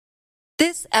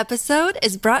This episode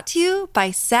is brought to you by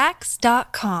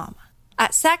Saks.com.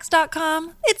 At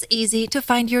Saks.com, it's easy to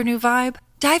find your new vibe.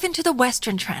 Dive into the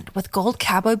Western trend with gold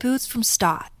cowboy boots from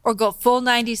Staud, or go full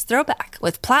 90s throwback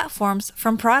with platforms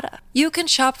from Prada. You can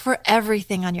shop for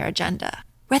everything on your agenda,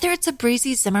 whether it's a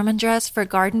breezy Zimmermann dress for a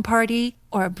garden party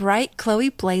or a bright Chloe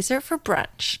blazer for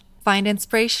brunch. Find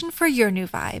inspiration for your new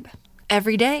vibe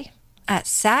every day at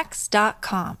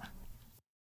Saks.com.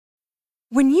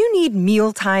 When you need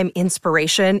mealtime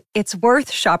inspiration, it's worth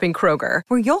shopping Kroger,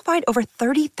 where you'll find over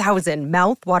 30,000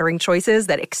 mouth-watering choices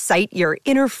that excite your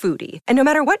inner foodie. And no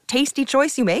matter what tasty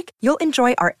choice you make, you'll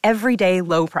enjoy our everyday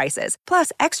low prices,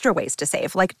 plus extra ways to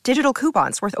save, like digital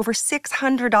coupons worth over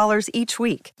 $600 each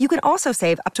week. You can also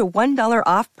save up to $1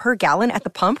 off per gallon at the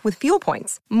pump with fuel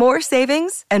points. More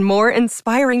savings and more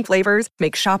inspiring flavors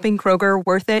make shopping Kroger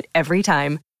worth it every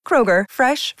time. Kroger,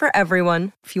 fresh for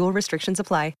everyone. Fuel restrictions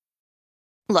apply.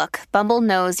 Look, Bumble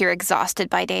knows you're exhausted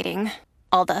by dating.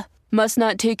 All the, must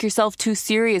not take yourself too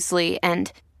seriously, and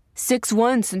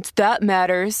 6'1" since that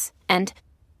matters, and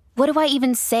what do I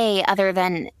even say other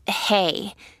than,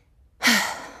 hey?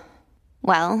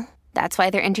 Well, that's why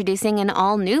they're introducing an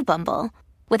all-new Bumble,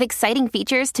 with exciting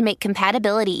features to make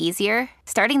compatibility easier,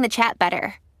 starting the chat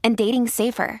better, and dating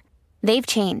safer. They've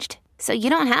changed, so you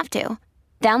don't have to.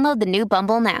 Download the new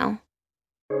Bumble now.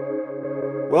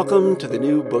 Welcome to the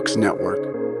New Books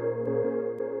Network.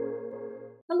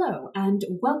 Hello, and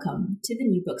welcome to the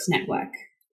New Books Network.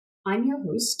 I'm your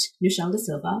host, Michelle Da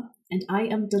Silva, and I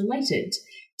am delighted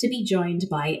to be joined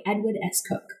by Edward S.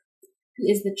 Cook, who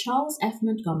is the Charles F.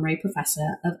 Montgomery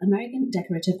Professor of American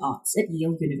Decorative Arts at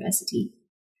Yale University.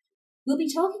 We'll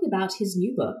be talking about his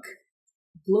new book,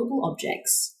 Global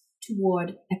Objects: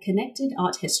 Toward a Connected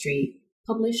Art History,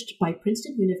 published by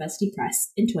Princeton University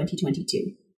Press in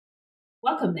 2022.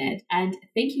 Welcome, Ned, and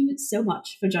thank you so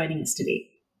much for joining us today.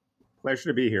 Pleasure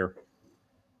to be here.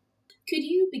 Could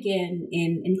you begin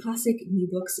in classic New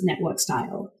Books Network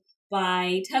style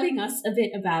by telling us a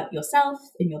bit about yourself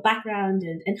and your background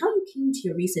and how you came to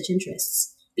your research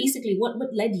interests? Basically, what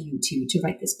led you to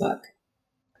write this book?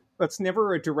 That's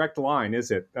never a direct line,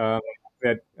 is it?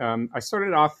 I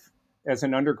started off as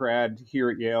an undergrad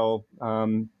here at Yale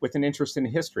with an interest in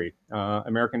history,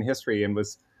 American history, and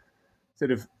was sort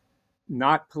of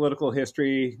not political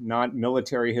history, not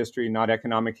military history, not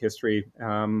economic history.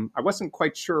 I wasn't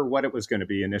quite sure what it was going to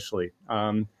be initially,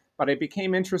 but I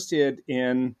became interested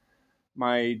in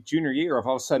my junior year.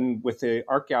 All of a sudden, with the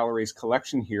art gallery's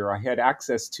collection here, I had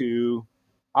access to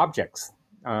objects,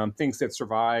 things that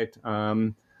survived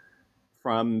from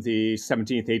the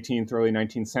 17th, 18th, early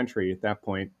 19th century at that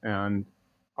point. And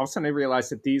all of a sudden, I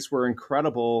realized that these were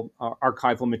incredible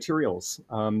archival materials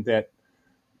that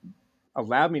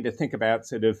allowed me to think about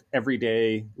sort of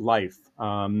everyday life.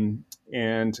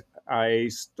 And I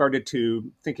started to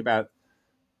think about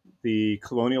the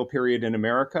colonial period in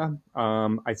America.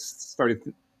 I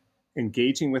started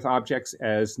engaging with objects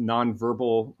as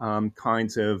nonverbal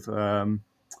kinds of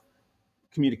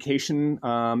communication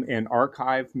and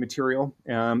archive material,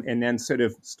 and then sort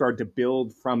of started to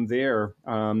build from there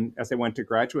as I went to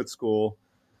graduate school.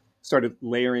 Started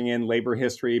layering in labor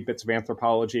history, bits of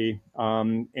anthropology,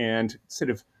 and sort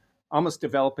of almost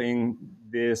developing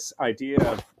this idea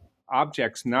of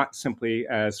objects not simply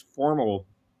as formal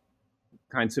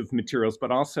kinds of materials, but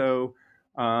also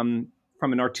from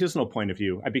an artisanal point of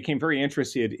view. I became very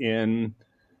interested in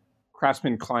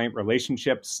craftsman-client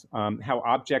relationships, how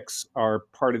objects are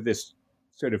part of this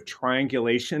sort of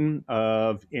triangulation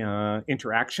of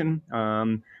interaction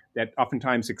that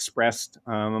oftentimes expressed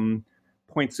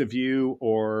points of view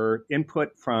or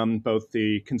input from both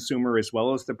the consumer as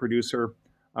well as the producer,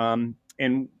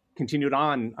 and continued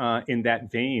on in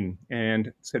that vein,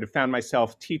 and sort of found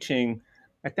myself teaching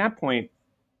at that point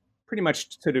pretty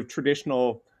much sort of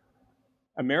traditional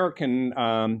American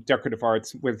decorative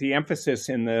arts, with the emphasis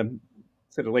in the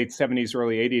sort of late 70s,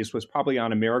 early 80s was probably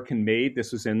on American made.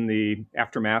 This was in the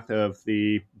aftermath of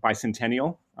the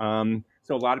bicentennial.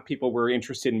 So a lot of people were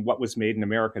interested in what was made in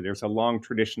America. There's a long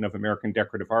tradition of American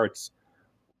decorative arts.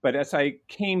 But as I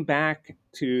came back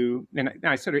to, and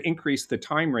I sort of increased the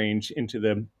time range into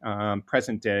the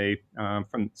present day,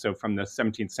 from the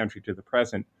 17th century to the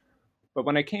present. But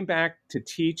when I came back to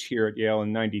teach here at Yale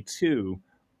in 92,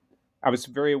 I was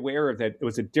very aware of that it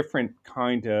was a different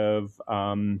kind of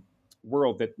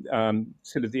world, that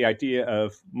sort of the idea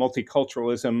of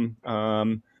multiculturalism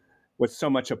was so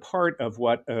much a part of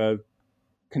what a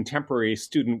contemporary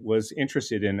student was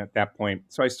interested in at that point.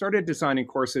 So I started designing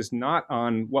courses not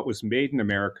on what was made in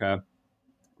America,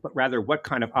 but rather what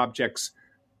kind of objects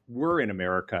were in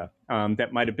America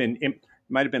that might have been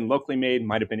might have been locally made,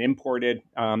 might have been imported,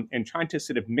 and trying to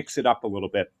sort of mix it up a little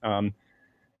bit.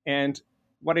 And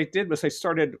what I did was I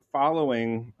started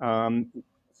following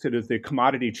sort of the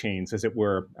commodity chains, as it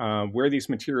were, where these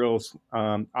materials,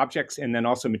 objects, and then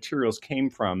also materials came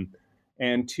from,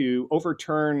 and to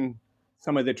overturn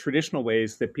some of the traditional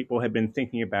ways that people had been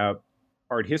thinking about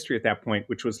art history at that point,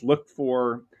 which was look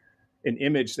for an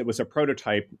image that was a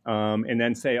prototype, and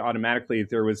then say automatically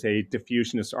there was a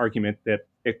diffusionist argument that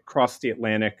it crossed the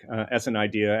Atlantic as an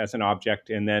idea, as an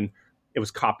object, and then it was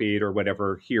copied or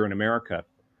whatever here in America.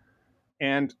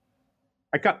 And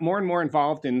I got more and more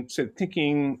involved in sort of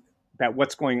thinking about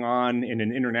what's going on in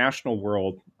an international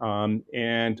world.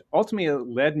 And ultimately, it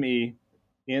led me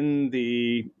in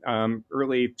the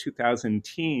early 2000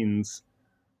 teens,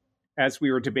 as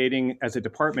we were debating as a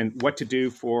department what to do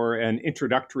for an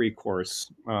introductory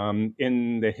course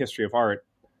in the history of art.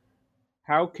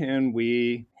 How can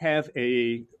we have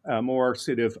a more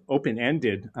sort of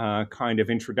open-ended kind of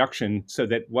introduction so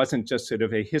that wasn't just sort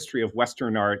of a history of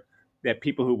Western art that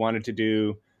people who wanted to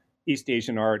do East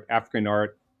Asian art, African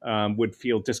art would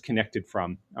feel disconnected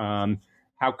from?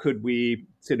 How could we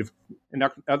sort of, in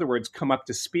other words, come up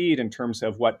to speed in terms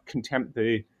of what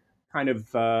the kind of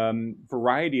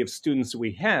variety of students that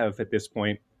we have at this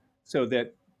point, so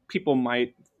that people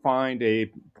might find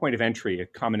a point of entry, a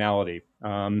commonality.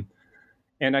 And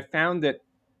I found that,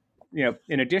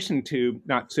 in addition to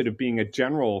not sort of being a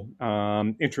general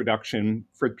introduction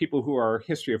for people who are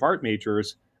history of art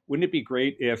majors, wouldn't it be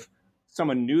great if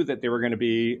someone knew that they were going to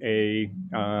be a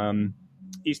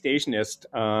East Asianist,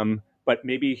 but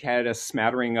maybe had a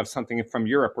smattering of something from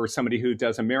Europe, or somebody who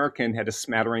does American had a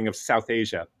smattering of South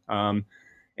Asia. And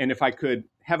if I could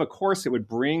have a course that would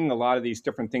bring a lot of these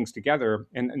different things together,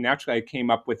 and naturally I came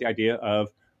up with the idea of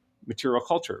material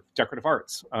culture, decorative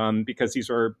arts, because these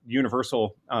are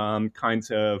universal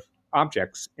kinds of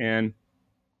objects. And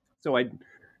so I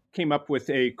came up with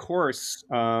a course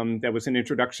that was an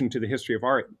introduction to the history of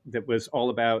art that was all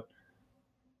about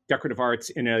decorative arts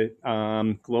in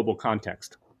a global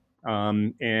context.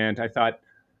 And I thought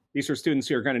these are students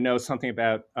who are going to know something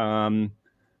about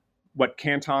what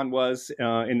Canton was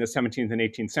in the 17th and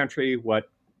 18th century, what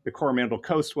the Coromandel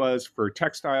Coast was for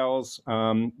textiles,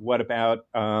 what about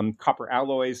copper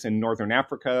alloys in Northern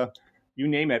Africa, you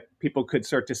name it. People could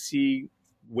start to see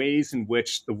ways in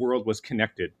which the world was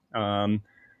connected.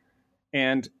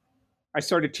 And I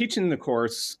started teaching the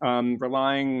course,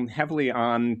 relying heavily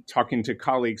on talking to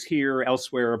colleagues here,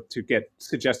 elsewhere, to get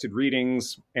suggested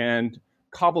readings, and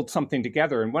cobbled something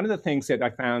together. And one of the things that I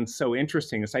found so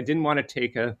interesting is I didn't want to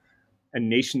take a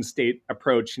nation state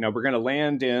approach. We're going to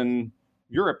land in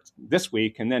Europe this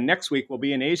week, and then next week we'll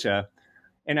be in Asia.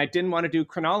 And I didn't want to do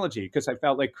chronology because I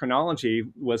felt like chronology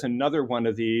was another one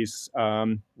of these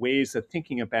ways of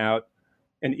thinking about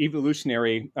an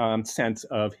evolutionary sense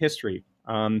of history.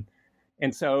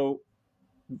 And so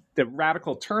the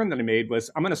radical turn that I made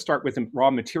was I'm going to start with raw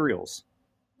materials.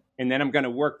 And then I'm going to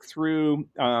work through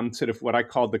sort of what I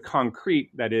called the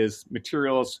concrete, that is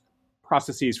materials,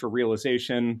 processes for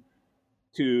realization,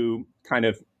 to kind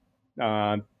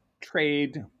of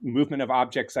trade, movement of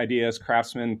objects, ideas,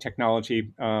 craftsmen,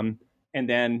 technology, and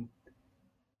then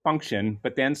function,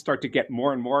 but then start to get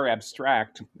more and more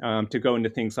abstract to go into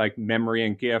things like memory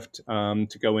and gift,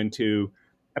 to go into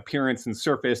appearance and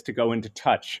surface, to go into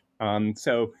touch.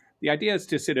 So the idea is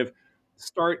to sort of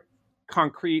start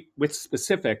concrete with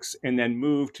specifics and then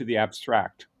move to the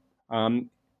abstract. And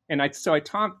I've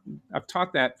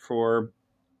taught that for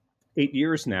 8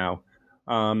 years now.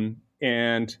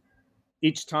 And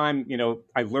each time,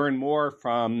 I learn more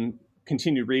from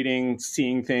continued reading,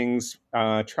 seeing things,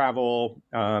 travel,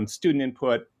 student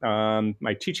input,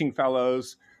 my teaching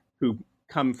fellows who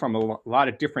come from a lot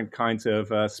of different kinds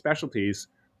of specialties,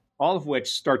 all of which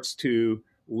starts to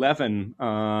leaven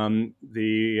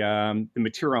the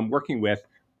material I'm working with,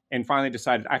 and finally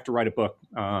decided I have to write a book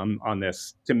on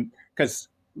this, because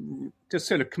just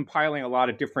sort of compiling a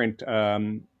lot of different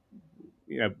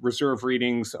reserve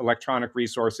readings, electronic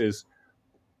resources,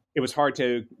 it was hard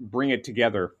to bring it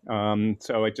together.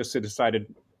 So I just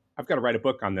decided I've got to write a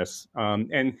book on this.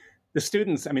 And the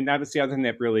students, that was the other thing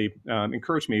that really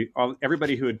encouraged me.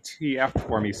 Everybody who had TF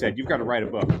for me said, you've got to write a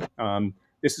book.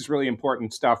 This is really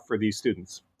important stuff for these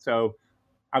students. So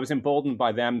I was emboldened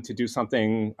by them to do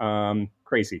something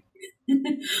crazy.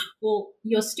 Well,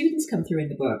 your students come through in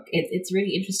the book. It's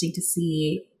really interesting to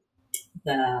see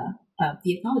the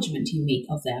acknowledgement you make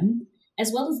of them,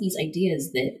 as well as these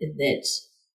ideas that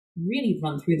really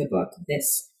run through the book.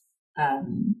 This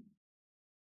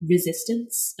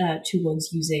resistance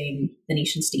towards using the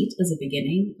nation state as a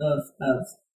beginning of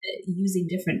using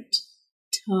different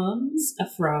terms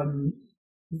from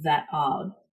that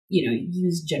are,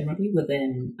 used generally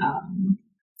within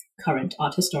current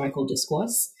art historical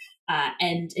discourse.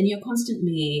 And you're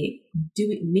constantly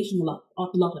making a lot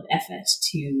of effort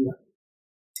to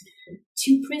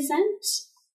present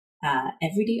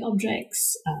everyday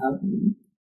objects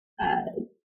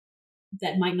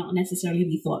that might not necessarily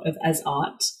be thought of as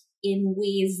art in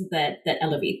ways that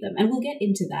elevate them. And we'll get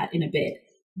into that in a bit.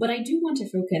 But I do want to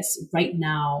focus right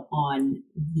now on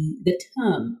the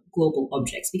term global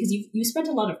objects, because you spent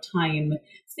a lot of time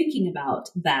thinking about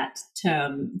that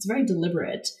term. It's very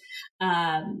deliberate.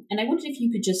 And I wondered if you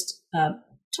could just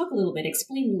talk a little bit,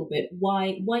 explain a little bit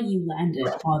why you landed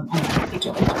on that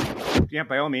title. Yeah,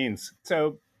 by all means.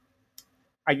 So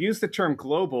I use the term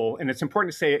global, and it's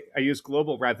important to say I use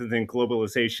global rather than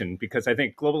globalization, because I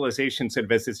think globalization sort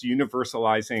of as this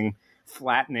universalizing,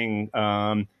 flattening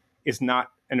is not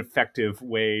an effective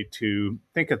way to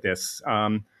think of this.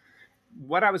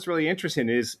 What I was really interested in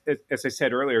is, as I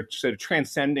said earlier, sort of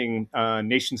transcending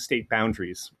nation-state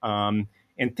boundaries and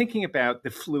thinking about the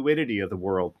fluidity of the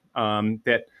world,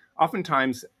 that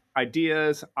oftentimes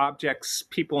ideas, objects,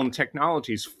 people, and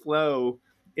technologies flow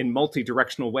in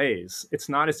multi-directional ways. It's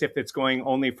not as if it's going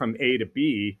only from A to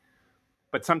B,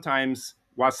 but sometimes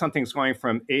while something's going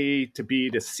from A to B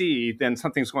to C, then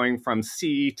something's going from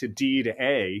C to D to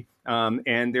A.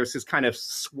 And there's this kind of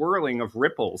swirling of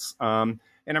ripples. And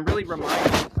I'm really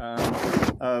reminded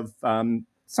of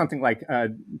something like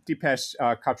Dipesh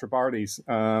Chakrabarty's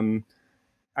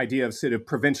idea of sort of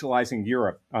provincializing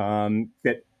Europe.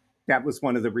 That was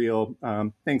one of the real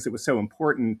things that was so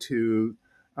important to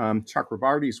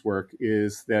Chakrabarty's work,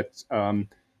 is that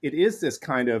it is this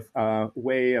kind of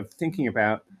way of thinking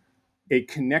about a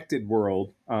connected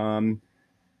world and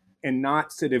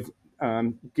not sort of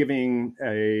giving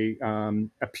a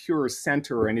pure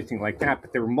center or anything like that,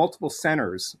 but there are multiple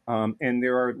centers, and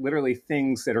there are literally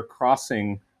things that are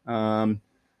crossing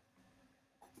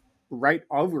right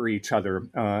over each other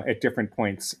at different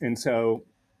points. And so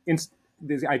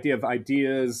the idea of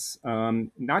ideas,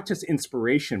 not just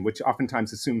inspiration, which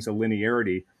oftentimes assumes a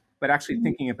linearity, but actually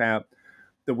thinking about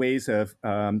the ways of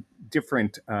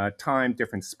different time,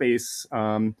 different space.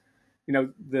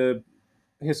 The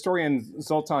historian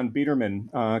Zoltan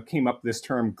Biederman came up with this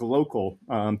term glocal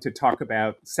to talk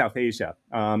about South Asia.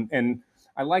 And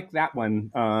I like that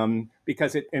one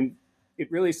because it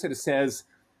really sort of says,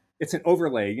 it's an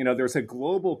overlay. There's a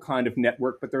global kind of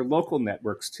network, but there are local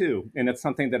networks too. And it's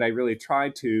something that I really try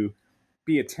to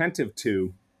be attentive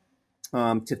to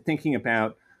thinking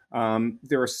about.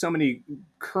 There are so many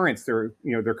currents. There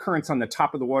are currents on the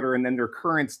top of the water, and then there are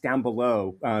currents down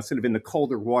below, sort of in the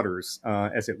colder waters,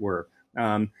 as it were,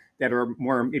 that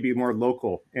are maybe more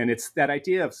local. And it's that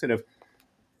idea of sort of,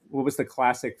 what was the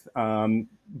classic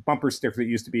bumper sticker that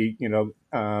used to be,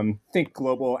 think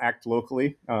global, act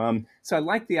locally. So I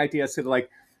like the idea, sort of like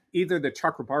either the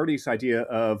Chakrabarty's idea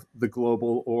of the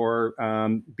global or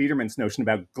Biederman's notion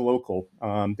about glocal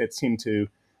that seem to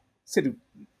sort of,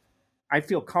 I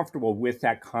feel comfortable with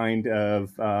that kind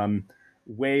of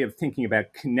way of thinking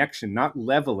about connection, not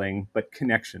leveling, but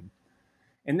connection.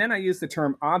 And then I use the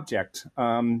term object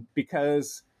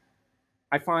because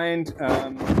I find,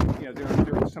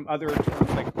 there are some other terms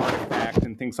like artifact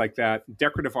and things like that.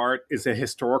 Decorative art is a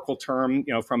historical term,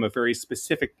 from a very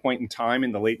specific point in time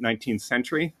in the late 19th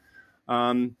century.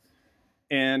 And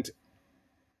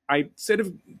I sort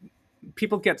of,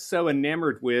 people get so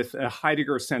enamored with a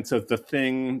Heidegger sense of the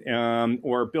thing,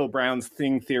 or Bill Brown's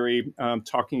thing theory,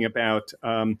 talking about,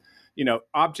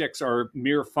 objects are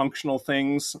mere functional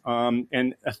things.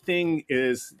 And a thing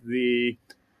is the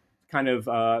kind of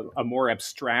a more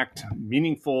abstract,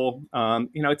 meaningful,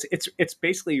 it's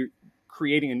basically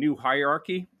creating a new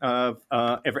hierarchy of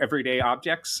everyday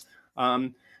objects.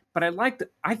 But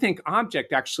I think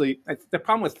object actually, the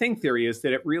problem with thing theory is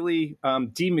that it really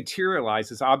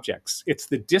dematerializes objects. It's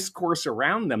the discourse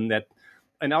around them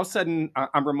and all of a sudden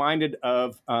I'm reminded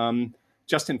of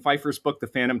Justin Pfeiffer's book, The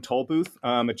Phantom Toll Booth,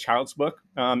 a child's book,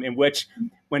 in which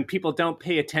when people don't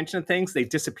pay attention to things, they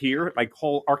disappear, like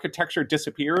whole architecture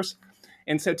disappears.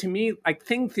 And so to me, like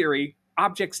thing theory,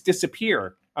 objects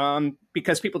disappear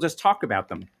because people just talk about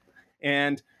them.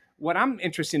 And what I'm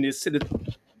interested in is sort of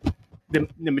the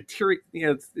material,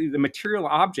 the material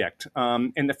object,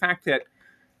 and the fact that,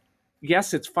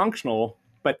 yes, it's functional,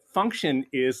 but function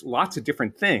is lots of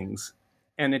different things.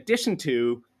 In addition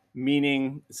to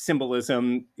meaning,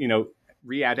 symbolism,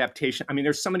 readaptation. I mean,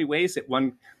 there's so many ways that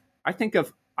I think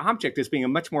of object as being a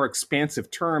much more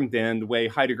expansive term than the way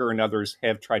Heidegger and others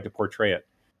have tried to portray it.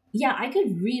 Yeah, I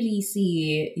could really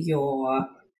see your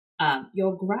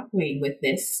grappling with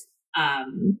this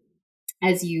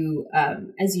as you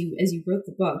wrote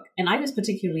the book, and I was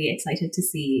particularly excited to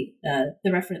see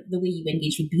the way you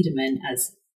engaged with Biderman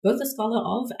as both a scholar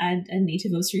of and a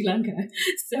native of Sri Lanka.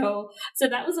 So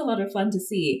that was a lot of fun to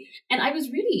see, and I was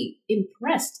really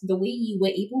impressed the way you were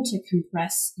able to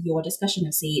compress your discussion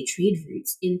of, say, trade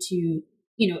routes into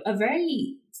a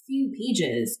very few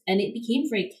pages, and it became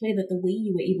very clear that the way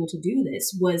you were able to do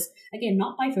this was, again,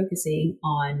 not by focusing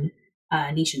on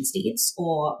nation states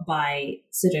or by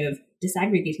sort of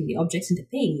disaggregating the objects into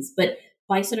things, but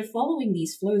by sort of following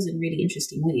these flows in really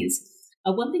interesting ways.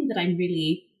 One thing that I'm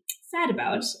really sad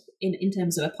about in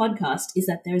terms of a podcast is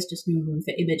that there's just no room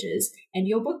for images, and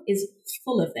your book is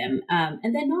full of them.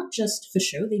 And they're not just for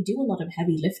show, they do a lot of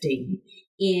heavy lifting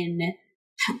in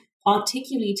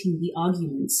articulating the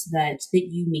arguments that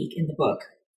you make in the book.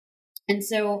 And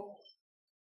so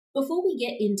before we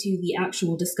get into the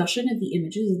actual discussion of the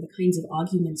images and the kinds of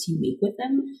arguments you make with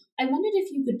them, I wondered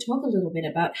if you could talk a little bit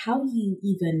about how you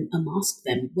even amassed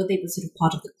them, whether they were sort of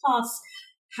part of the class,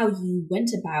 how you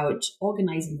went about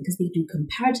organizing them, because they do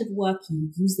comparative work, you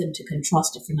use them to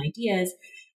contrast different ideas.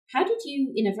 How did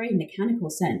you, in a very mechanical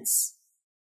sense,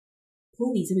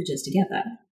 pull these images together?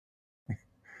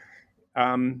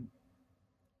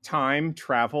 Time,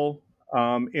 travel,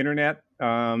 internet,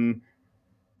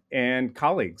 and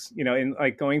colleagues, and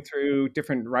like going through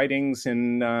different writings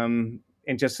and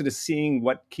just sort of seeing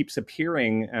what keeps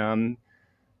appearing.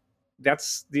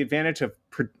 That's the advantage of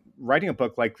writing a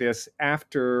book like this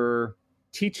after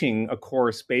teaching a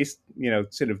course based,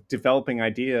 sort of developing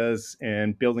ideas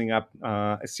and building up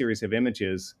a series of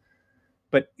images.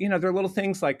 But, there are little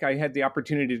things like I had the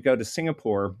opportunity to go to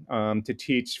Singapore to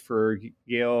teach for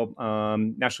Yale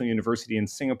National University in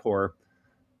Singapore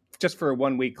just for a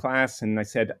 1-week class. And I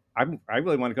said, I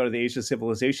really want to go to the Asia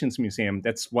Civilizations Museum.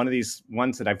 That's one of these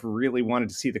ones that I've really wanted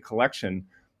to see the collection.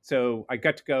 So I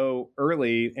got to go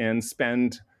early and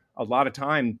spend a lot of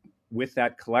time with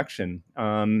that collection.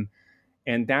 And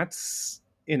that's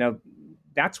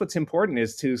what's important,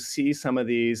 is to see some of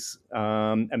these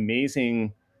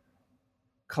amazing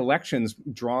collections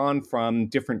drawn from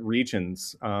different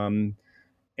regions.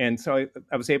 And so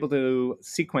I was able to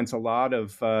sequence a lot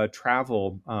of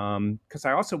travel because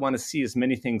I also want to see as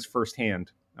many things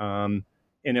firsthand and,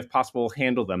 if possible,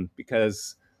 handle them.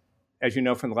 Because, as you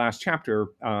know from the last chapter,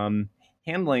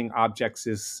 handling objects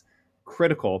is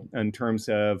critical in terms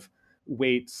of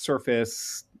weight,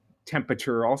 surface,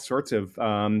 temperature, all sorts of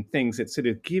things that sort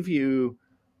of give you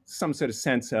some sort of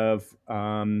sense of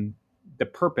the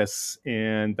purpose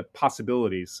and the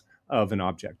possibilities of an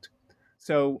object.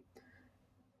 So,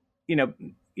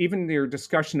 even your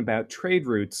discussion about trade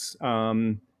routes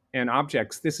and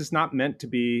objects, this is not meant to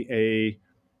be a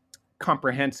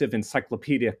comprehensive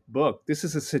encyclopedic book. This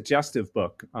is a suggestive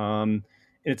book. And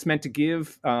it's meant to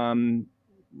give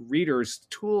readers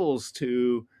tools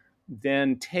to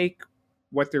then take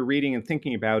what they're reading and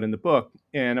thinking about in the book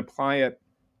and apply it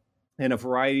in a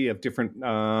variety of different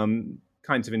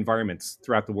kinds of environments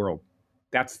throughout the world.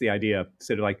 That's the idea.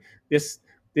 Sort of like this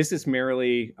is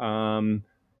merely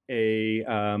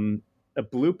a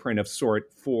blueprint of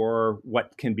sort for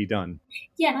what can be done.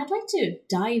 Yeah, and I'd like to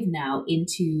dive now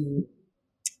into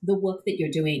the work that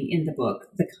you're doing in the book,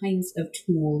 the kinds of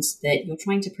tools that you're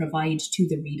trying to provide to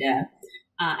the reader,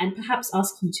 and perhaps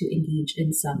ask you to engage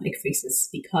in some ekphrasis,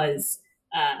 because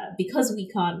we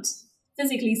can't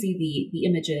physically see the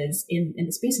images in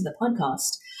the space of the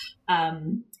podcast.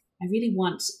 I really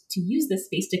want to use this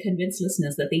space to convince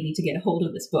listeners that they need to get a hold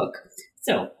of this book.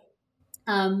 So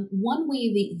one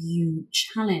way that you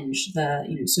challenge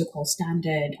the so-called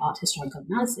standard art historical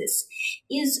analysis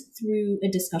is through a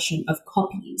discussion of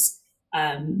copies.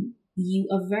 You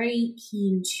are very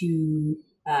keen to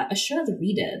assure the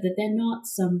reader that they're not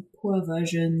some poor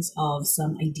versions of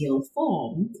some ideal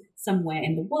form somewhere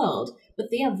in the world,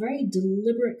 but they are very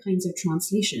deliberate kinds of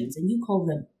translations, and you call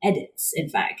them edits, in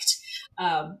fact,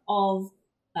 of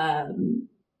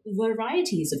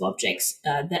varieties of objects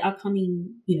that are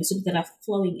coming, that are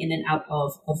flowing in and out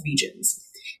of regions.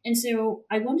 And so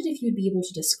I wondered if you'd be able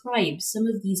to describe some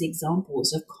of these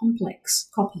examples of complex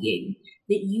copying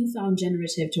that you found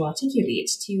generative to articulate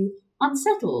to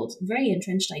unsettled, very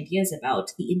entrenched ideas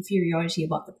about the inferiority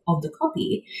of the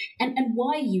copy, and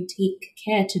why you take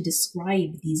care to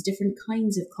describe these different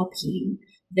kinds of copying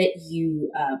that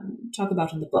you talk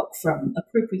about in the book, from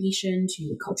appropriation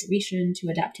to acculturation to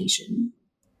adaptation.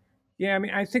 Yeah, I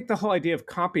mean, I think the whole idea of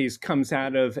copies comes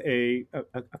out of a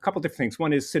couple different things.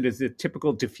 One is sort of the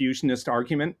typical diffusionist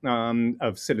argument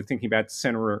of sort of thinking about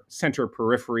center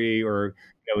periphery, or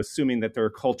assuming that there are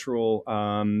cultural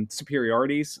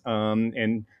superiorities.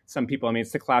 And some people, I mean,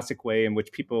 it's the classic way in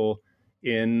which people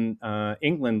in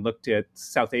England looked at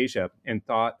South Asia and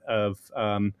thought of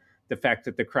the fact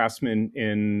that the craftsmen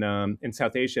in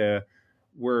South Asia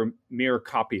were mere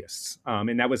copyists,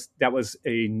 and that was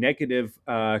a negative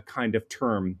kind of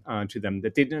term to them,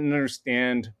 that they didn't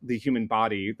understand the human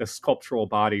body, the sculptural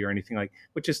body, or anything like,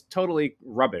 which is totally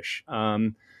rubbish,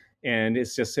 and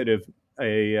it's just sort of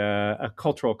a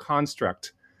cultural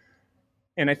construct.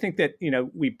 And I think that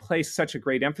we place such a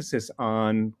great emphasis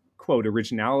on quote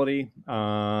originality,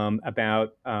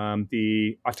 about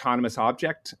the autonomous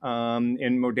object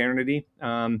in modernity,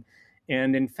 and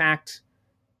in fact,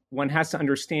 one has to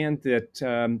understand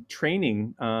that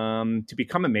training to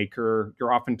become a maker,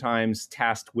 you're oftentimes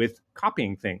tasked with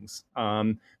copying things.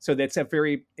 So that's a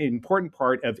very important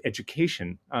part of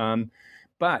education.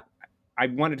 But I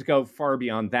wanted to go far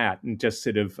beyond that and just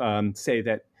sort of say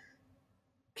that,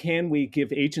 can we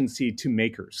give agency to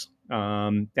makers?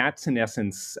 That's in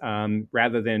essence,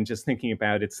 rather than just thinking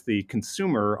about it's the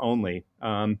consumer only.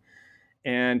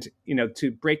 And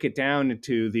to break it down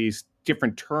into these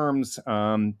different terms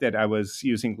that I was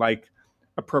using, like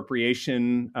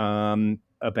appropriation,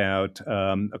 about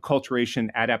acculturation,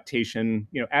 adaptation.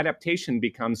 Adaptation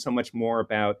becomes so much more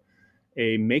about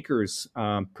a maker's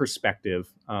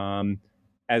perspective,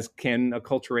 as can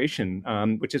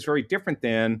acculturation, which is very different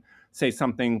than, say,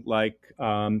 something like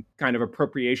kind of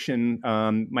appropriation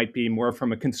might be more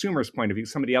from a consumer's point of view.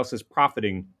 Somebody else is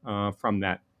profiting from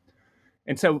that.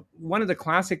 And so one of the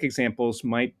classic examples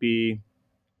might be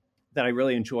that I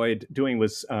really enjoyed doing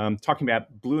was talking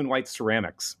about blue and white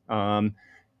ceramics.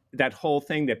 That whole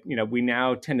thing that, we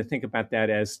now tend to think about that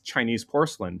as Chinese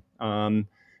porcelain,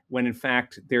 when in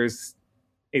fact there's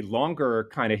a longer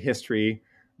kind of history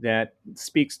that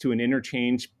speaks to an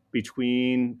interchange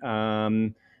between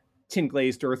tin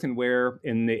glazed earthenware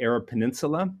in the Arab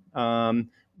Peninsula,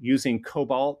 using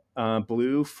cobalt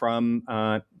blue from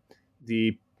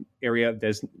the area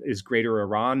that is Greater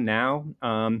Iran now,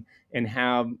 and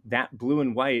how that blue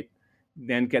and white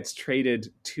then gets traded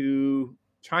to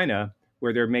China,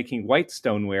 where they're making white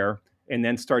stoneware, and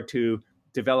then start to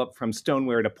develop from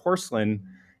stoneware to porcelain.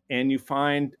 And you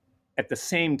find at the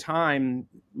same time,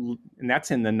 and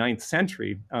that's in the 9th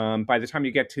century, by the time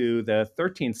you get to the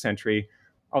 13th century,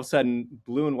 all of a sudden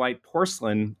blue and white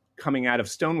porcelain coming out of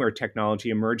stoneware technology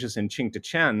emerges in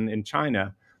Qingdacheng in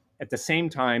China, at the same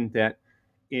time that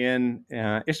in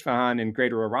Isfahan in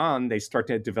Greater Iran, they start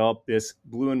to develop this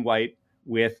blue and white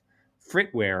with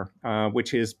fritware,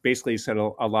 which is basically sort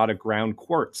of a lot of ground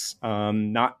quartz,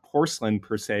 not porcelain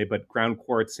per se, but ground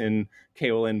quartz in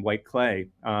kaolin white clay.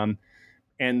 And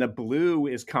the blue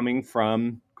is coming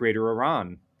from Greater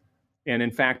Iran. And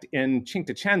in fact, in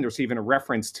Qingdacheng, there's even a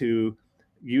reference to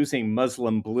using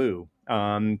Muslim blue.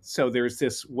 So there's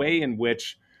this way in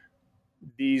which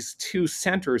these two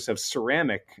centers of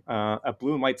ceramic, of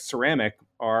blue and white ceramic,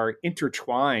 are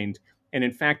intertwined. And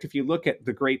in fact, if you look at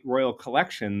the great royal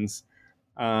collections,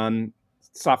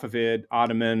 Safavid,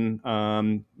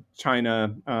 Ottoman,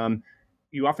 China,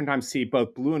 you oftentimes see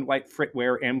both blue and white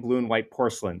fritware and blue and white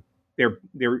porcelain.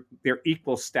 They're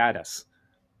equal status.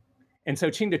 And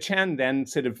so Qingdacheng then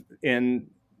sort of in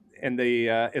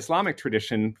the Islamic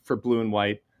tradition for blue and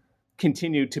white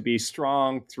continued to be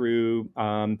strong through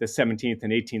the 17th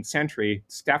and 18th century.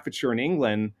 Staffordshire in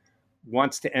England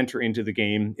wants to enter into the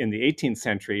game in the 18th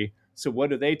century. So what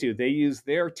do? They use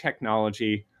their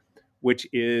technology, which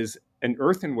is an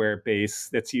earthenware base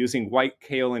that's using white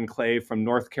kaolin clay from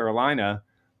North Carolina,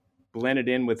 blended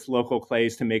in with local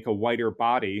clays to make a whiter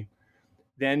body,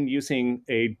 then using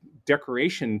a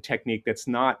decoration technique that's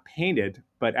not painted,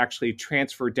 but actually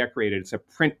transfer decorated. It's a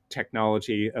print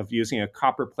technology of using a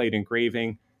copper plate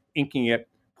engraving, inking it,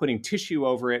 putting tissue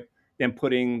over it, then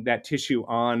putting that tissue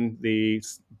on the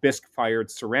bisque-fired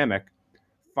ceramic,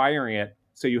 firing it.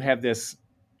 So you have this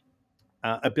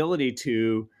ability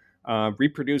to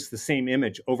reproduce the same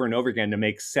image over and over again to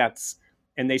make sets.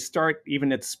 And they start,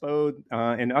 even at Spode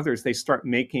and others, they start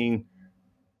making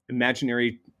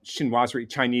imaginary chinoiserie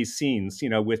Chinese scenes,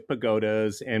 with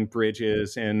pagodas and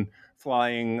bridges and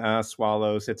flying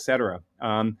swallows, etc.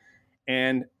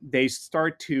 And they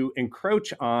start to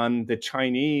encroach on the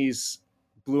Chinese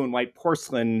blue and white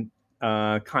porcelain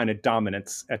kind of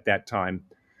dominance at that time.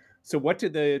 So what do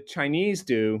the Chinese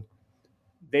do?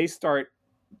 They start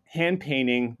hand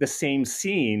painting the same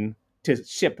scene to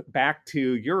ship back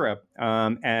to Europe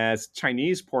as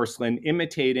Chinese porcelain,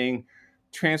 imitating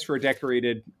transfer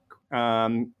decorated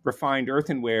refined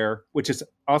earthenware, which is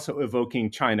also evoking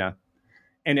China.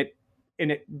 And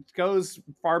it goes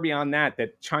far beyond that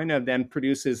China then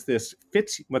produces this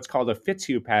what's called a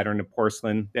Fitzhugh pattern of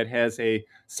porcelain that has a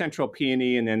central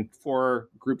peony and then 4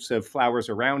 groups of flowers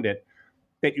around it.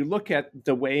 That you look at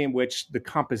the way in which the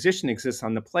composition exists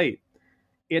on the plate,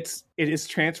 it is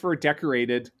transfer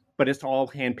decorated, but it's all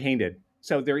hand painted.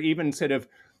 So they're even sort of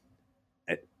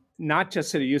not just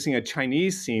sort of using a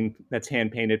Chinese scene that's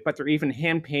hand painted, but they're even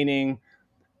hand painting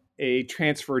a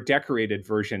transfer decorated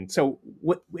version. So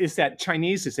what is that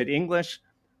Chinese? Is it English?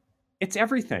 It's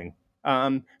everything.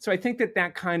 So I think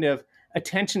that kind of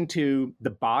attention to the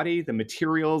body, the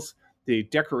materials, the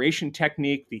decoration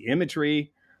technique, the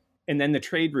imagery, and then the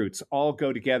trade routes all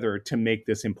go together to make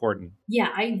this important. Yeah,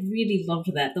 I really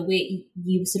loved that. The way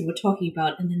you sort of were talking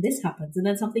about, and then this happens, and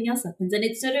then something else happens. And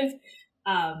it's sort of,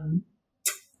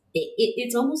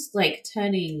 it's almost like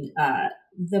turning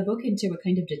the book into a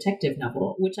kind of detective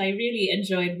novel, which I really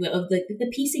enjoyed, of the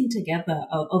piecing together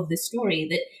of the story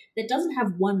that doesn't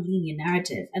have one linear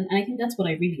narrative. And I think that's what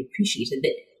I really appreciated,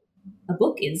 that a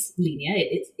book is linear,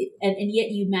 and yet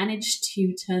you managed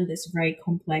to turn this very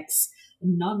complex,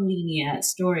 non-linear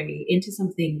story into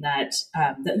something that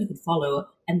you could follow,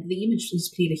 and the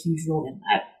images played a huge role in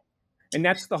that. And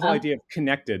that's the whole idea of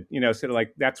connected, sort of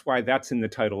like that's why that's in the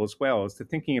title as well, is the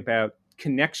thinking about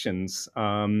connections,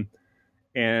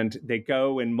 and they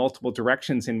go in multiple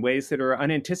directions in ways that are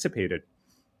unanticipated.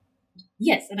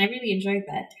 Yes, and I really enjoyed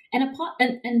that.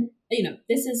 And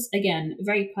this is again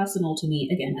very personal to me,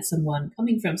 again as someone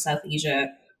coming from South Asia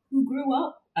who grew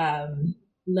up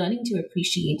learning to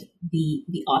appreciate the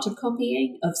art of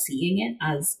copying, of seeing it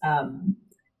as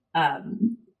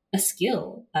a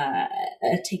skill,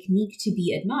 a technique to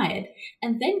be admired,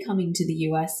 and then coming to the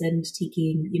US and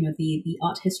taking the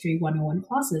art history 101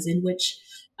 classes in which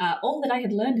all that I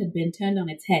had learned had been turned on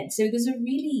its head. So it was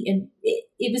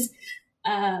it was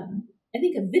I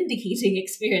think a vindicating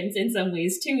experience in some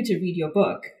ways too to read your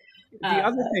book. The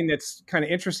other thing that's kind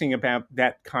of interesting about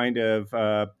that kind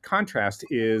of contrast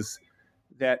is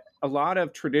that a lot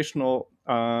of traditional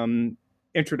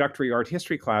introductory art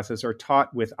history classes are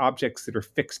taught with objects that are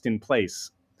fixed in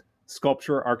place.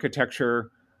 Sculpture,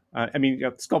 architecture,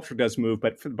 sculpture does move,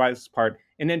 but for the most part.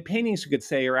 And then paintings, you could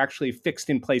say, are actually fixed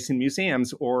in place in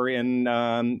museums or in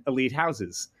elite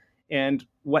houses. And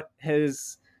what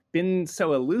has been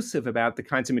so elusive about the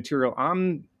kinds of material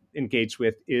I'm engaged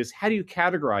with is how do you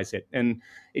categorize it? And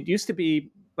it used to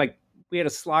be like we had a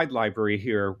slide library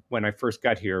here when I first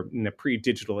got here in the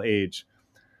pre-digital age.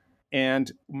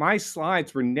 And my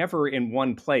slides were never in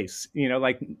one place.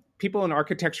 Like people in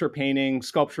architecture, painting,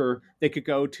 sculpture, they could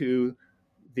go to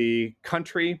the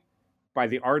country by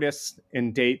the artists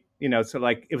and date, so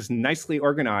like it was nicely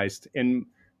organized. And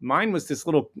mine was this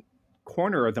little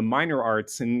corner of the minor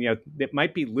arts, and it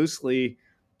might be loosely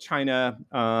China,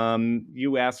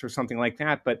 US or something like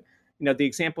that. But the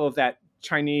example of that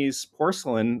Chinese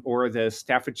porcelain or the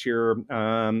Staffordshire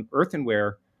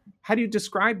earthenware, how do you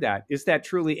describe that? Is that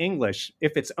truly English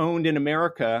if it's owned in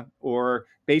America or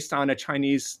based on a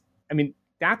Chinese?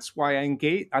 That's why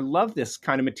I love this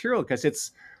kind of material, because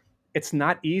it's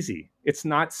not easy. It's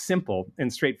not simple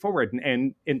and straightforward.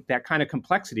 And that kind of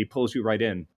complexity pulls you right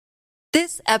in.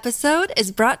 This episode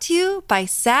is brought to you by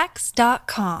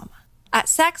Saks.com. At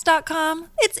Saks.com,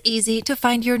 it's easy to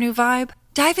find your new vibe.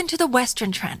 Dive into the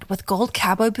Western trend with gold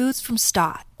cowboy boots from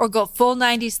Stott, or go full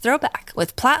 90s throwback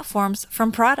with platforms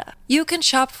from Prada. You can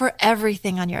shop for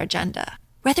everything on your agenda,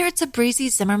 whether it's a breezy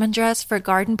Zimmermann dress for a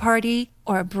garden party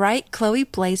or a bright Chloe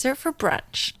blazer for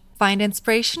brunch. Find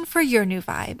inspiration for your new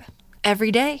vibe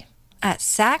every day at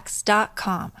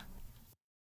Saks.com.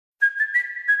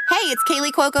 Hey, it's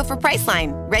Kaylee Cuoco for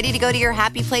Priceline. Ready to go to your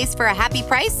happy place for a happy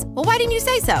price? Well, why didn't you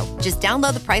say so? Just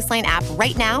download the Priceline app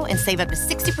right now and save up to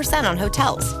 60% on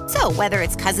hotels. So whether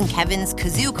it's Cousin Kevin's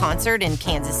Kazoo Concert in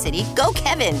Kansas City, go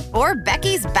Kevin, or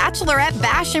Becky's Bachelorette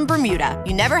Bash in Bermuda,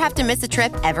 you never have to miss a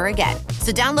trip ever again.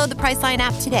 So download the Priceline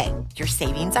app today. Your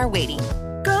savings are waiting.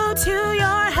 Go to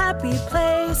your happy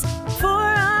place for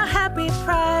a happy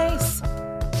price.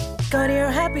 Go to your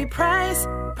happy price,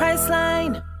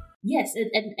 Priceline. Yes,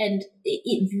 and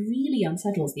it really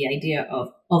unsettles the idea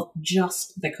of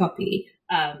just the copy,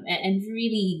 and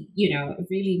really,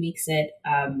 really makes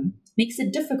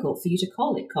it difficult for you to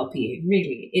call it copying.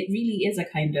 Really, it really is a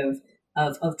kind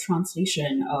of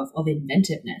translation of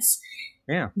inventiveness.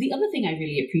 Yeah. The other thing I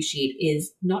really appreciate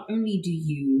is not only do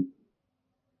you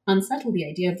unsettle the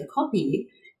idea of the copy,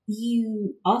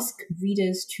 you ask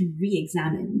readers to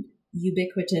re-examine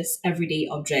ubiquitous everyday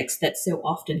objects that so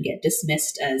often get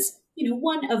dismissed as,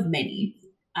 one of many,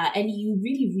 and you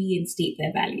really reinstate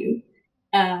their value.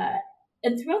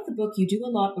 And throughout the book, you do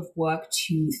a lot of work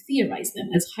to theorize them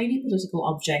as highly political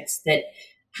objects that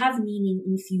have meaning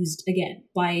infused, again,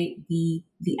 by the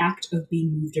act of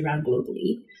being moved around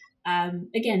globally.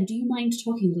 Again, do you mind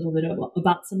talking a little bit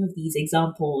about some of these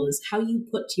examples, how you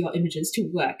put your images to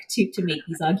work to make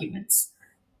these arguments?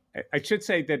 I should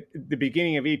say that at the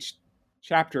beginning of each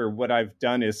chapter, what I've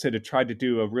done is sort of tried to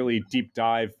do a really deep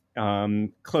dive,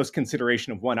 close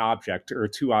consideration of one object or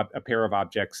a pair of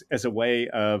objects as a way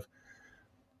of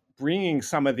bringing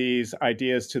some of these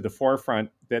ideas to the forefront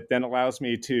that then allows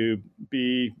me to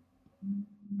be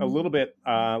a little bit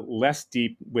less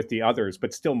deep with the others,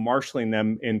 but still marshaling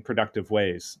them in productive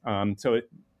ways. I'm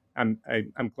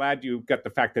glad you got the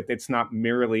fact that it's not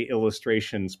merely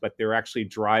illustrations, but they're actually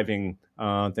driving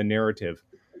the narrative.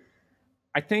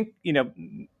 I think,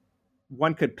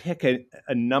 one could pick a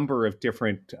number of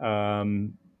different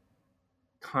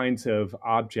kinds of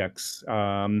objects.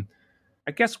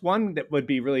 I guess one that would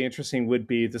be really interesting would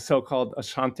be the so-called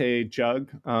Ashanti jug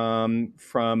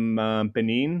from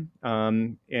Benin.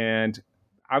 And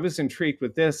I was intrigued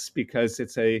with this because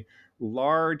it's a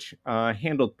large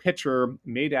handled pitcher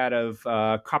made out of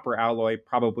copper alloy,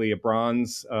 probably a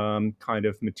bronze kind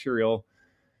of material.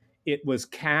 It was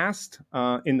cast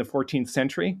in the 14th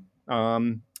century,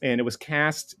 and it was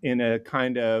cast in a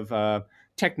kind of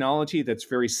technology that's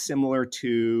very similar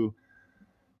to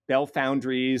bell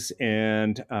foundries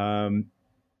and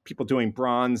people doing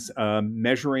bronze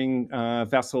measuring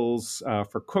vessels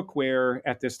for cookware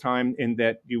at this time, in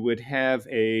that you would have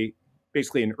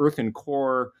basically an earthen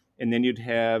core, and then you'd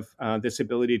have this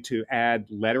ability to add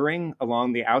lettering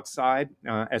along the outside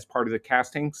as part of the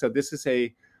casting. So this is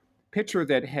a picture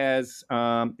that has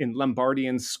in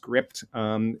Lombardian script, a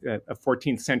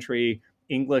 14th century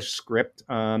English script.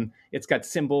 It's got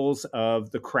symbols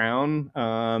of the crown,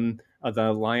 of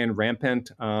the lion rampant,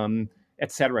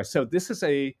 etc. So this is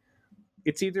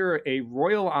it's either a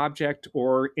royal object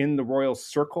or in the royal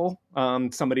circle.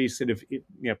 Somebody sort of,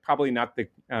 probably not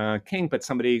the king, but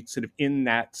somebody sort of in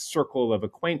that circle of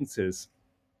acquaintances.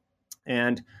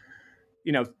 And,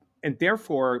 and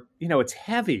therefore, it's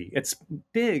heavy. It's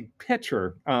big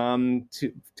pitcher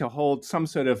to hold some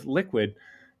sort of liquid.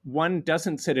 One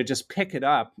doesn't sort of just pick it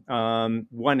up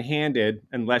one-handed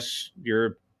unless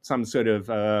you're some sort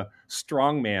of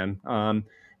strong man.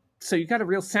 So you got a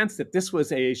real sense that this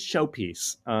was a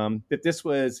showpiece, that this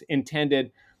was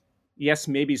intended. Yes,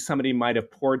 maybe somebody might have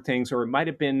poured things, or it might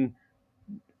have been,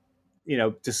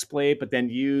 displayed, but then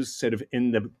used sort of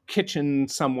in the kitchen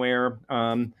somewhere.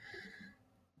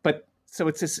 But so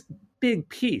it's this big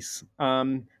piece.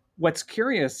 What's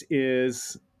curious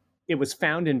is it was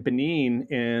found in Benin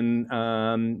in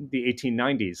the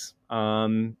 1890s,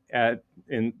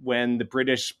 when the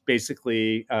British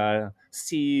basically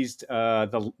seized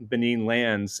the Benin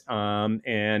lands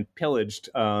and pillaged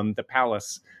the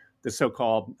palace, the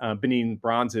so-called Benin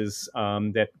bronzes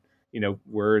that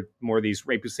were more these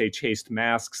repoussé chased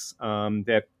masks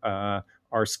that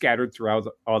are scattered throughout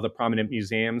all the prominent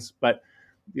museums. But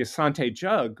the Ashanti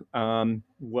jug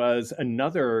was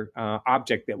another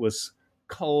object that was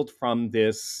culled from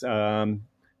this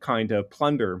kind of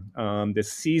plunder,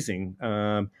 this seizing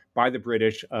by the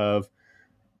British of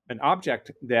an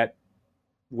object that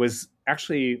was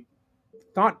actually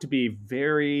thought to be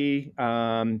very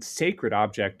sacred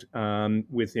object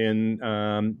within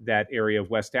that area of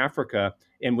West Africa,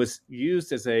 and was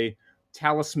used as a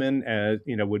talisman,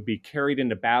 would be carried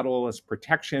into battle as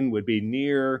protection, would be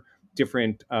near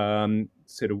different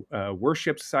sort of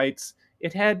worship sites.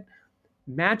 It had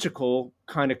magical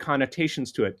kind of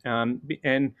connotations to it.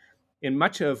 And in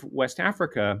much of West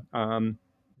Africa,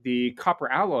 the copper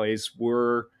alloys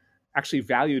were actually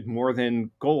valued more than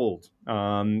gold.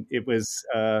 It was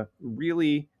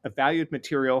really a valued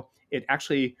material. It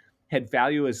actually had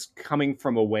value as coming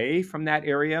from away from that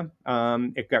area.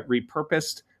 It got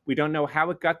repurposed. We don't know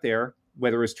how it got there,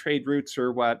 whether it was trade routes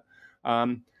or what.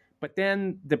 But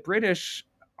then the British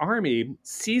Army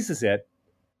seizes it,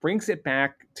 brings it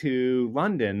back to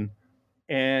London,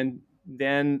 and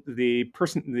then the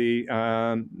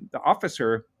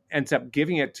officer ends up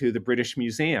giving it to the British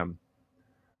Museum,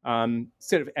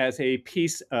 sort of as a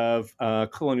piece of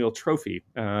colonial trophy,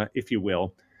 if you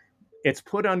will. It's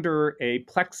put under a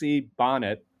plexi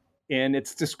bonnet, and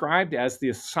it's described as the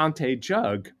Ashanti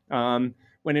jug,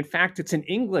 when in fact it's an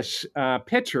English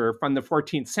pitcher from the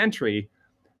 14th century.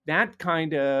 That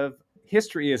kind of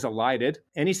history is elided.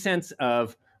 Any sense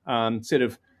of sort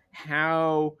of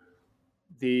how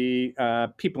the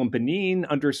people in Benin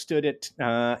understood it,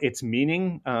 its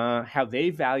meaning, how they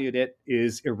valued it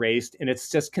is erased, and it's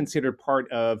just considered part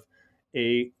of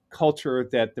a culture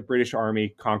that the British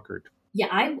Army conquered. Yeah,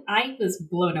 I was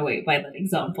blown away by that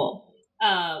example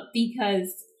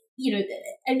because,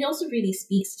 and it also really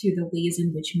speaks to the ways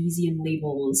in which museum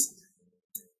labels,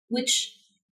 which,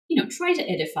 try to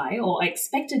edify or are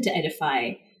expected to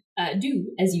edify,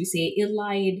 do, as you say,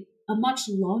 elide a much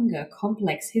longer,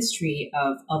 complex history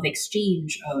of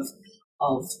exchange,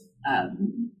 of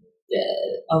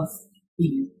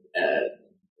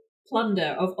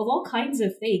plunder, of all kinds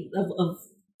of things, of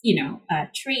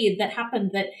trade that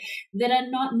happened that are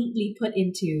not neatly put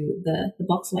into the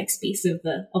box-like space of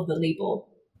the label.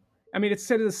 I mean, it's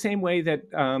said in the same way that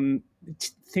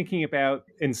thinking about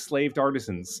enslaved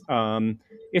artisans,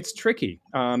 it's tricky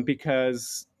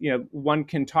because one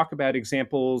can talk about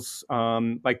examples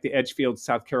like the Edgefield,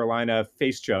 South Carolina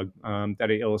face jug that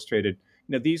I illustrated.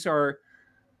 These are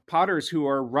potters who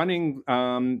are running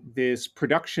this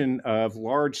production of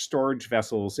large storage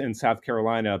vessels in South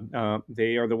Carolina.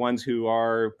 They are the ones who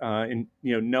are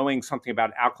knowing something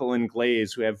about alkaline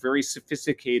glaze, who have very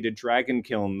sophisticated dragon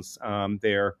kilns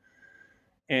there.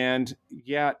 And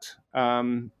yet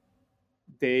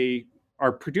they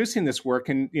are producing this work,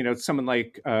 and someone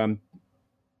like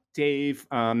Dave,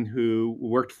 who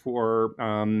worked for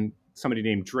somebody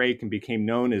named Drake and became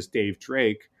known as Dave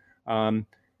Drake,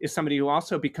 is somebody who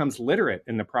also becomes literate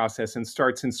in the process and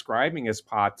starts inscribing his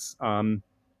pots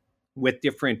with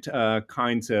different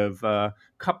kinds of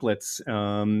couplets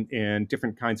and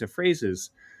different kinds of phrases.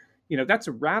 That's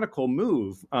a radical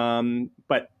move,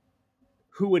 but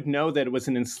who would know that it was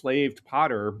an enslaved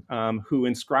potter who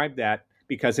inscribed that,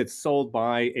 because it's sold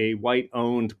by a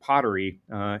white-owned pottery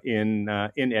in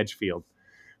Edgefield.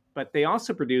 But they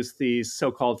also produced these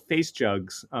so-called face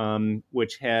jugs,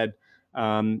 which had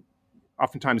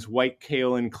oftentimes white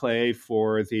kaolin clay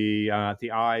for the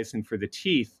eyes and for the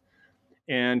teeth.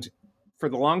 And for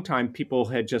the long time, people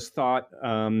had just thought,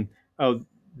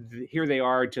 here they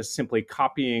are just simply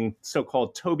copying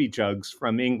so-called Toby jugs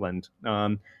from England.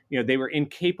 They were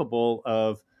incapable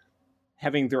of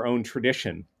having their own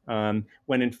tradition,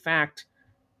 when in fact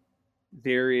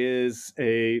there is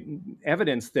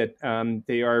evidence that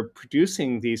they are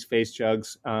producing these face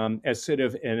jugs as sort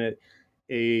of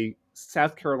a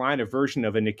South Carolina version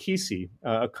of a Nikisi,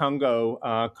 a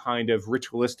Congo kind of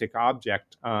ritualistic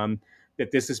object,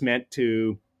 that this is meant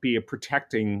to be a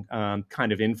protecting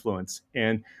kind of influence.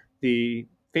 And the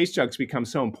face jugs become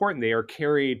so important, they are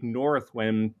carried north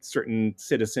when certain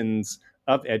citizens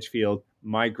of Edgefield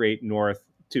migrate north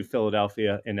to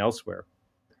Philadelphia and elsewhere.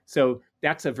 So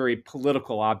that's a very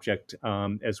political object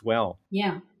as well.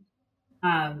 Yeah.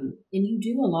 And you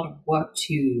do a lot of work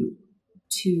to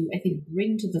I think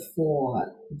bring to the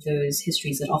fore those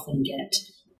histories that often get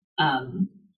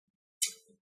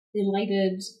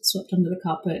elided, swept under the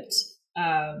carpet,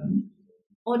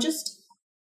 or just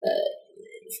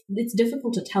it's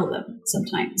difficult to tell them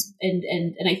sometimes. And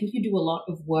I think you do a lot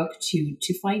of work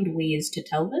to find ways to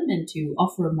tell them and to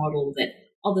offer a model that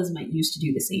others might use to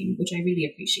do the same, which I really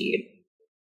appreciate.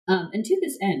 And to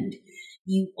this end,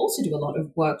 you also do a lot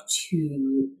of work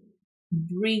to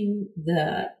bring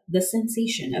the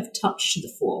sensation of touch to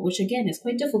the fore, which again is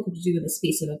quite difficult to do in the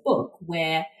space of a book,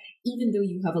 where even though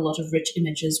you have a lot of rich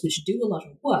images which do a lot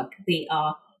of work, they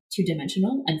are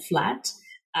two-dimensional and flat,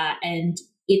 and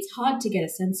it's hard to get a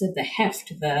sense of the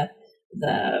heft,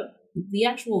 the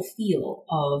actual feel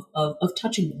of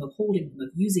touching them, of holding them,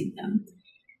 of using them.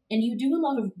 And you do a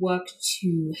lot of work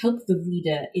to help the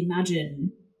reader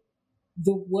imagine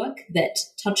the work that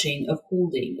touching, of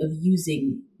holding, of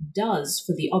using does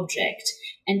for the object,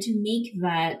 and to make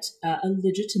that a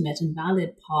legitimate and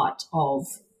valid part of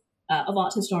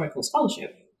art historical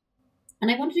scholarship. And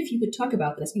I wondered if you could talk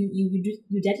about this.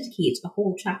 You dedicate a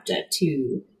whole chapter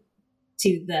to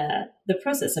the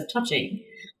process of touching,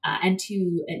 and to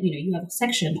you have a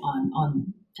section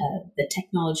on the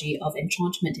technology of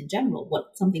enchantment in general,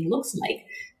 what something looks like.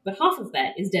 But half of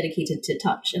that is dedicated to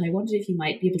touch. And I wondered if you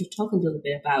might be able to talk a little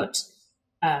bit about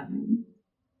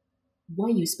why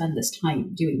you spend this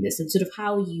time doing this, and sort of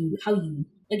how you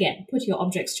again put your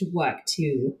objects to work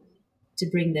to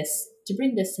bring this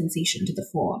sensation to the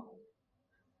fore.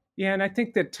 Yeah, and I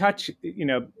think that touch,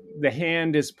 the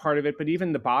hand is part of it, but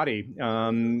even the body,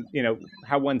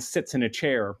 how one sits in a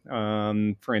chair,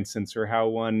 for instance, or how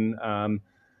one,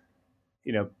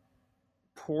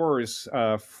 pours,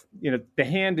 the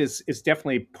hand is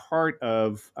definitely part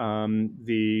of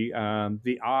the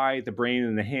eye, the brain,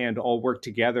 and the hand all work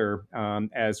together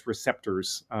as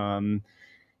receptors.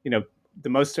 the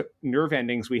most nerve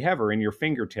endings we have are in your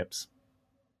fingertips.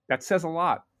 That says a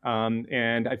lot.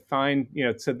 And I find,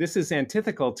 so this is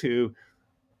antithetical to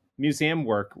museum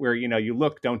work where, you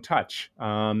look, don't touch.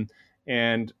 And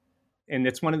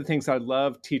it's one of the things I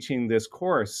love teaching this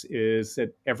course is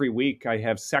that every week I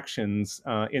have sections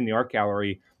in the art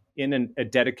gallery in a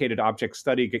dedicated object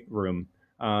study room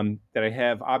that I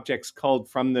have objects culled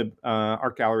from the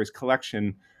art gallery's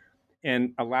collection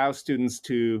and allow students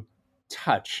to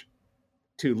touch,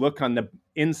 to look on the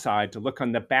inside, to look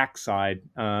on the backside,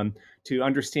 to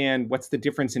understand what's the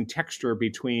difference in texture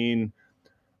between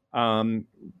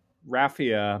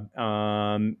raffia,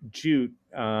 jute,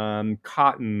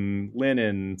 cotton,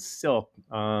 linen, silk,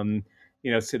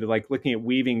 sort of like looking at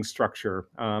weaving structure.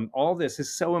 All this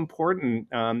is so important,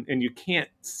 and you can't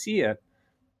see it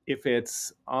if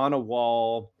it's on a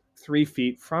wall 3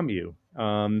 feet from you,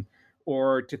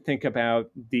 or to think about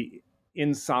the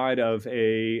inside of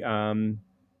the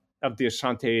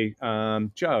Ashanti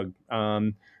jug,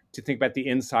 to think about the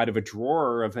inside of a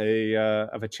drawer of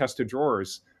a chest of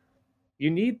drawers.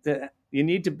 You need to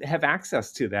have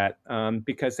access to that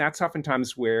because that's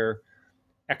oftentimes where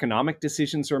economic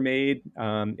decisions are made.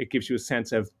 It gives you a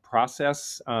sense of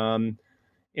process, and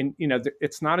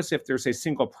it's not as if there's a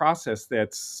single process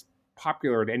that's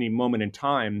popular at any moment in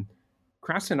time.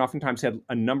 Craftsmen oftentimes have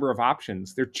a number of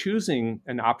options. They're choosing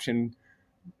an option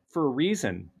for a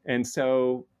reason, and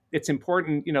so it's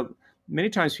important. Many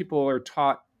times people are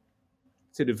taught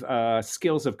sort of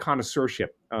skills of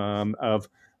connoisseurship, of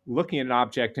looking at an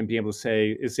object and being able to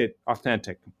say, is it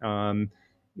authentic?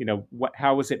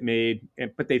 How was it made?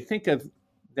 But they think of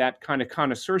that kind of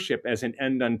connoisseurship as an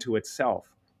end unto itself.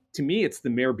 To me, it's the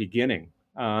mere beginning.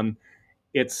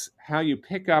 It's how you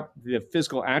pick up the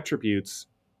physical attributes,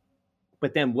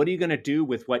 but then what are you going to do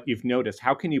with what you've noticed?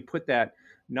 How can you put that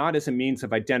not as a means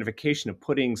of identification, of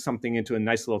putting something into a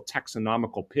nice little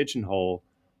taxonomical pigeonhole,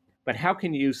 but how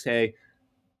can you say,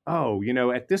 oh,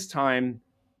 at this time,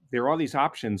 there are all these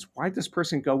options. Why did this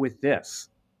person go with this?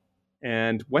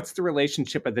 And what's the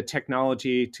relationship of the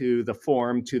technology to the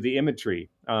form, to the imagery?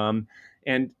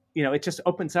 It just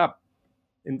opens up.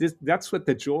 And that's what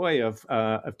the joy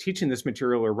of teaching this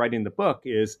material or writing the book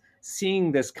is,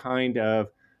 seeing this kind of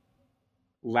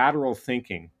lateral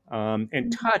thinking.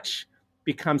 And touch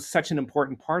becomes such an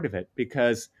important part of it,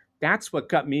 because that's what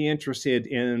got me interested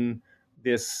in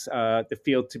this, the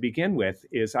field to begin with.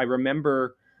 Is I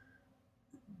remember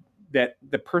that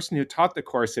the person who taught the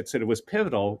course that said it was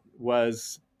pivotal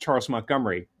was Charles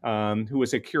Montgomery, who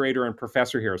was a curator and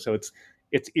professor here. So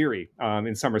it's eerie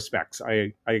in some respects.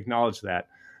 I acknowledge that.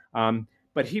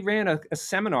 But he ran a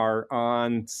seminar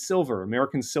on silver,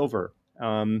 American silver.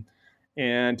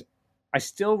 And I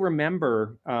still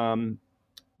remember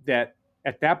that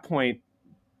at that point,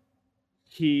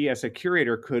 he, as a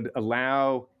curator, could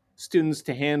allow students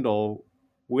to handle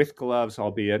with gloves,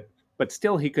 albeit, but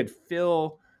still he could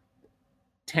fill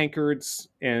tankards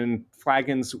and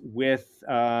flagons with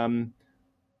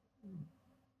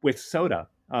soda.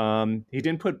 He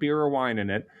didn't put beer or wine in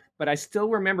it, but I still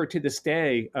remember to this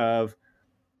day of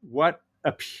what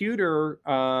a pewter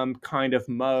kind of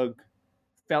mug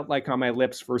felt like on my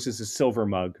lips versus a silver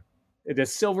mug. The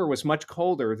silver was much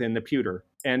colder than the pewter,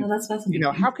 and that's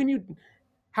fascinating. How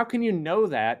can you know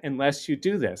that unless you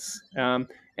do this?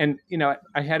 And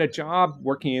I had a job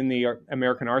working in the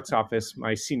American Arts Office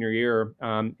my senior year,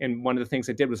 and one of the things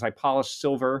I did was I polished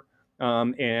silver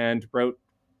and wrote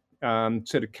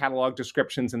sort of catalog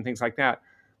descriptions and things like that.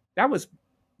 That was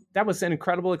an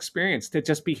incredible experience to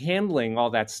just be handling all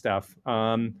that stuff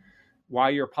while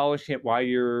you're polishing it, while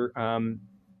you're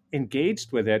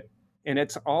engaged with it. And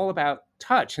it's all about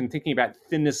touch and thinking about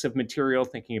thinness of material,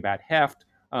 thinking about heft.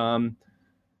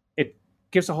 It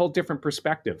gives a whole different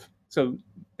perspective. So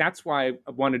that's why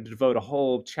I wanted to devote a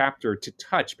whole chapter to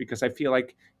touch, because I feel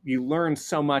like you learn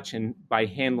so much by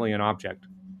handling an object.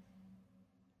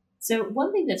 So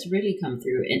one thing that's really come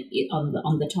through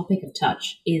on the topic of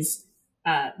touch is,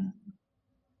 or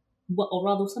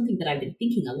rather something that I've been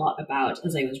thinking a lot about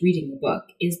as I was reading the book,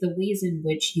 is the ways in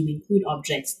which you include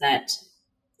objects that,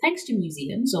 thanks to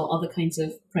museums or other kinds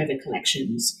of private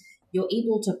collections, you're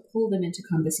able to pull them into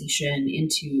conversation,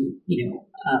 into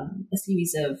a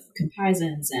series of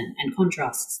comparisons and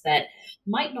contrasts that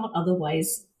might not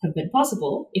otherwise have been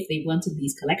possible if they weren't in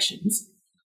these collections.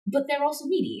 But they're also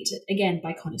mediated, again,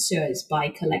 by connoisseurs, by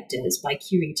collectors, by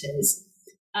curators.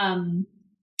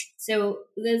 So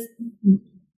there's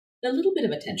a little bit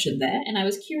of a tension there, and I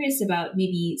was curious about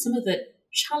maybe some of the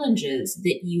challenges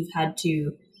that you've had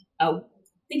to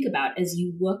think about as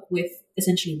you work with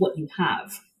essentially what you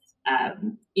have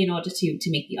in order to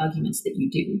make the arguments that you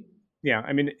do. Yeah,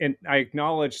 I mean, and I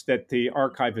acknowledge that the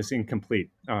archive is incomplete,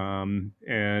 and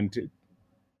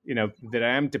that I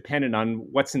am dependent on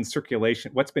what's in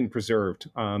circulation, what's been preserved,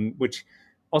 which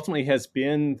ultimately has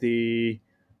been the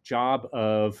job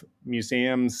of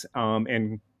museums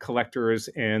and collectors,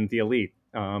 and the elite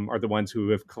are the ones who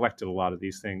have collected a lot of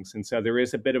these things, and so there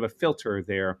is a bit of a filter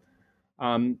there.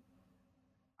 Um,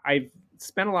 I've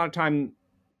spent a lot of time,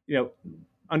 you know,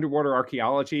 underwater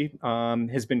archaeology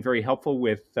has been very helpful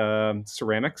with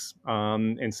ceramics.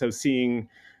 And so seeing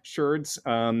sherds,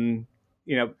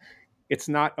 it's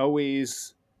not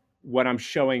always what I'm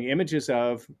showing images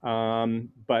of,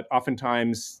 but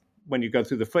oftentimes when you go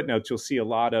through the footnotes, you'll see a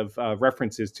lot of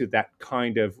references to that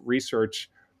kind of research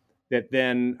that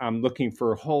then I'm looking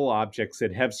for whole objects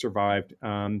that have survived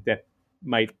that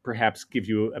might perhaps give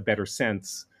you a better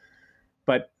sense.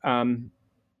 But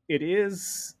it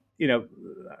is,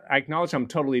 I acknowledge I'm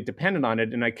totally dependent on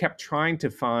it, and I kept trying to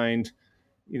find,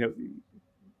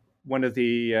 one of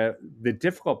the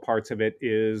difficult parts of it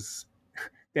is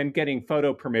then getting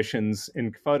photo permissions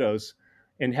in photos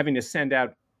and having to send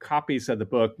out copies of the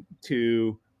book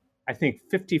to, I think,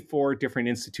 54 different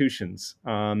institutions.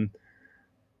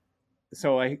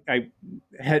 So I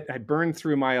burned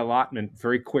through my allotment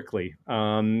very quickly,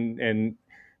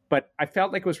 but I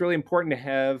felt like it was really important to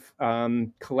have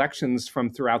collections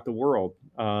from throughout the world,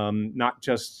 not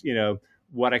just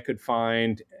what I could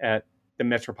find at the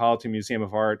Metropolitan Museum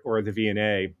of Art or the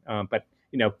V&A, but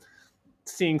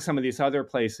seeing some of these other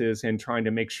places and trying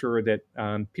to make sure that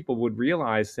people would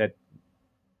realize that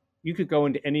you could go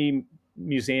into any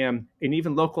museum and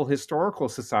even local historical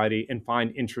society and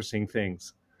find interesting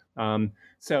things.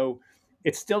 So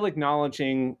it's still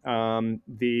acknowledging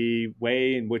the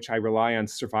way in which I rely on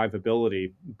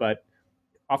survivability, but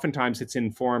oftentimes it's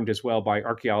informed as well by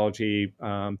archaeology,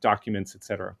 documents,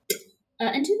 etc.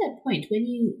 And to that point, when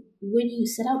you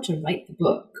set out to write the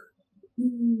book,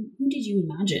 who did you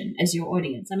imagine as your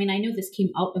audience? I mean, I know this came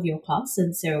out of your class,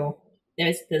 and so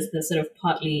there's the sort of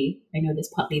partly, I know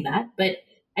there's partly that, but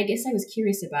I guess I was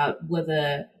curious about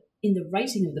whether in the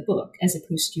writing of the book, as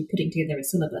opposed to putting together a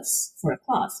syllabus for a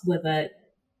class, whether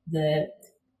the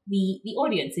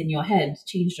audience in your head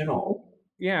changed at all.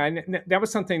 Yeah, and that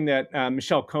was something that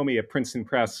Michelle Comey at Princeton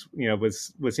Press,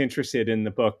 was interested in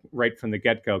the book right from the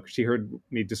get-go, because she heard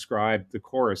me describe the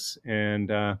course,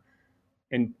 and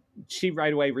she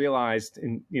right away realized,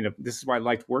 and this is why I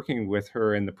liked working with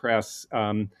her in the press,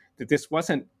 that this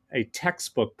wasn't a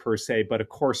textbook per se, but a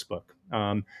course book.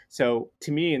 So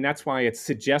to me, and that's why it's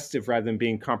suggestive rather than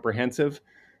being comprehensive.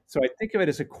 So I think of it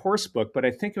as a course book, but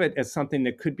I think of it as something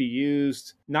that could be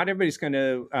used. Not everybody's going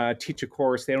to teach a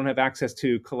course. They don't have access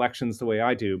to collections the way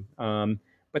I do.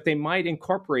 But they might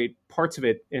incorporate parts of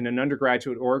it in an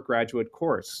undergraduate or graduate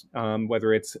course,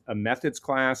 whether it's a methods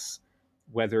class,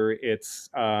 whether it's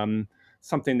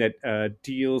something that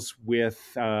deals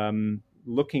with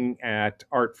looking at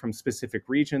art from specific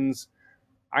regions.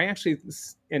 I actually,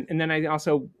 and then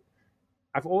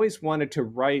I've always wanted to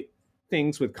write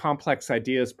things with complex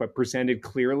ideas, but presented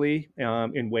clearly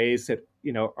in ways that,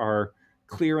 are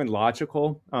clear and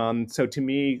logical. So to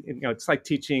me, it's like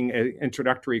teaching an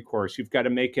introductory course. You've got to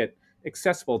make it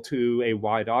accessible to a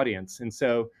wide audience. And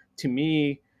so to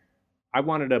me, I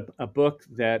wanted a book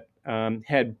that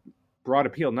had broad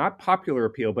appeal, not popular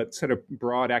appeal, but sort of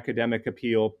broad academic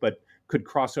appeal, but could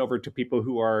cross over to people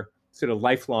who are sort of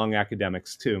lifelong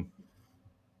academics too.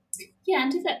 Yeah,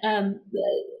 and to that,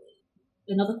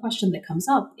 another question that comes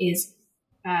up is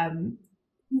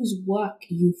whose work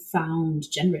you found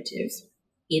generative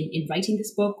in writing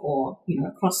this book, or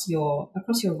across your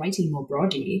writing more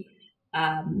broadly.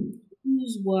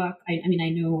 Whose work? I mean, I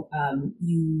know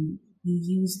you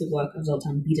use the work of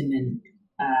Zoltan Biederman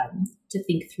to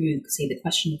think through, say, the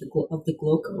question of the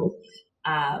glocal.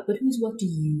 But whose work do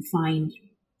you find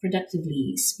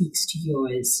productively speaks to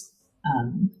yours,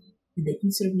 that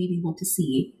you sort of maybe want to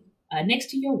see next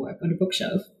to your work on a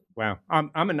bookshelf? Wow, I'm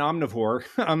an omnivore,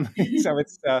 so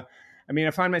it's.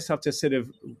 I find myself just sort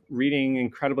of reading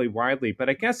incredibly widely. But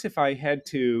I guess if I had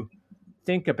to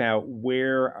think about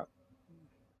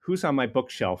who's on my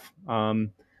bookshelf,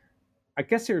 I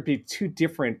guess there would be two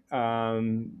different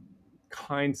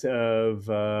kinds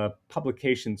of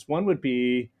publications. One would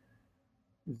be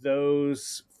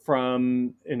those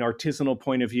from an artisanal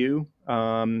point of view,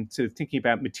 so thinking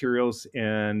about materials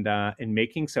and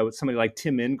making. So it's somebody like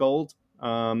Tim Ingold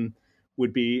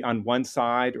would be on one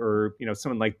side, or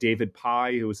someone like David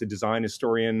Pye, who was a design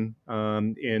historian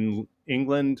in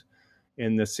England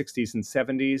in the 60s and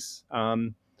 70s.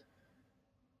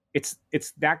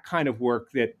 It's that kind of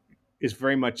work that is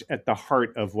very much at the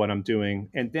heart of what I'm doing.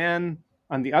 And then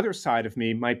on the other side of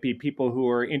me might be people who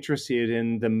are interested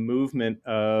in the movement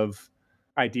of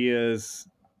ideas,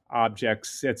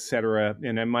 objects, etc.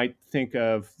 And I might think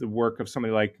of the work of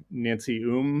somebody like Nancy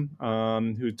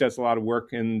who does a lot of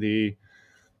work in the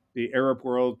Arab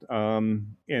world,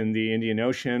 in the Indian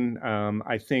Ocean.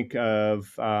 I think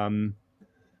of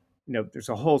there's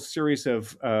a whole series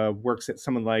of works that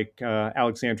someone like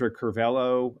Alexandra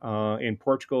Curvelo in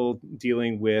Portugal,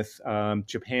 dealing with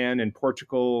Japan and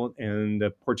Portugal and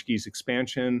the Portuguese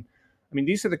expansion. I mean,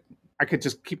 I could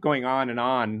just keep going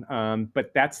on,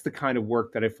 but that's the kind of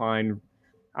work that I find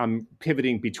I'm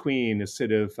pivoting between, is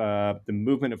sort of the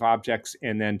movement of objects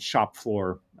and then shop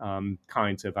floor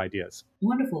kinds of ideas.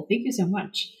 Wonderful. Thank you so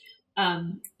much.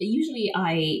 Usually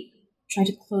I try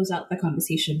to close out the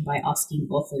conversation by asking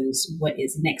authors what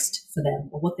is next for them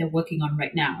or what they're working on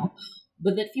right now.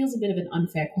 But that feels a bit of an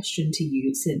unfair question to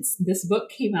you since this book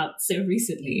came out so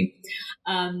recently.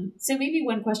 So maybe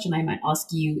one question I might ask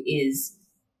you is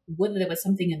whether there was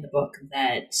something in the book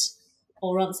that,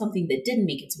 or rather something that didn't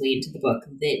make its way into the book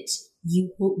that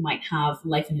you hope might have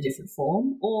life in a different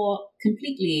form, or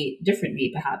completely differently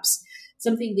perhaps,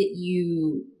 something that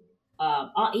you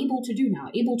are able to do now,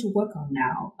 able to work on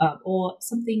now, or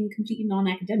something completely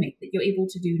non-academic that you're able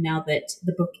to do now that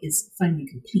the book is finally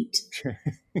complete.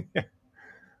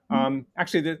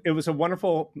 Actually, it was a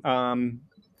wonderful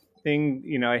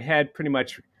thing. I had pretty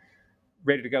much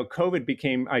ready to go. COVID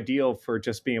became ideal for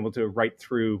just being able to write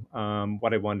through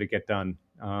what I wanted to get done.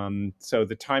 So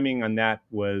the timing on that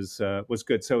was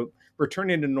good. So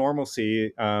returning to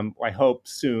normalcy, I hope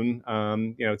soon.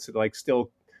 It's like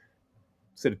still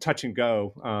sort of touch and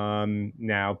go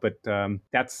now, but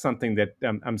that's something that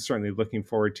I'm certainly looking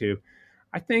forward to.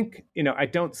 I think, I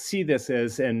don't see this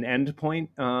as an end point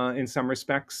in some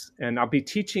respects, and I'll be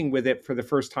teaching with it for the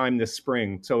first time this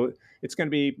spring. So it's going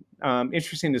to be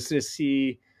interesting to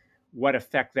see what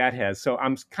effect that has. So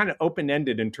I'm kind of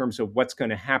open-ended in terms of what's going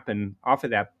to happen off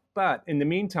of that. But in the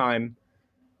meantime,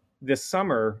 this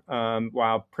summer,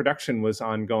 while production was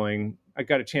ongoing, I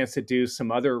got a chance to do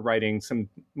some other writing, some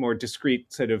more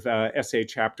discrete sort of essay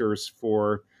chapters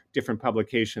for different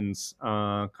publications,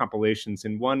 compilations.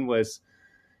 And one was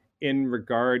in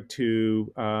regard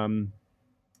to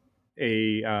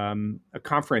a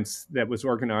conference that was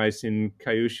organized in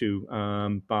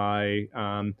Kyushu by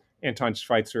Anton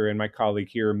Schweitzer and my colleague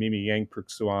here, Mimi Yang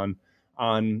Purksuan,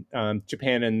 on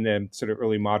Japan and the sort of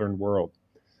early modern world.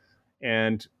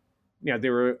 And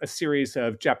there were a series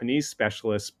of Japanese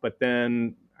specialists, but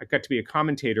then I got to be a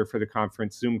commentator for the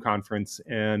conference, Zoom conference,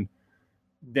 and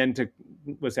then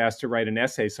was asked to write an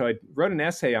essay. So I wrote an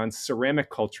essay on ceramic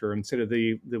culture and sort of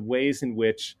the ways in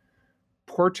which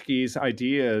Portuguese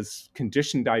ideas,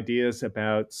 conditioned ideas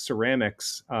about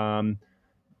ceramics,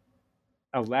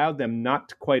 allowed them not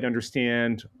to quite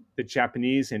understand the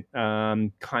Japanese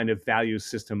kind of value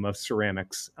system of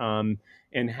ceramics,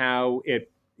 and how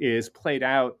it is played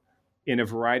out in a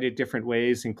variety of different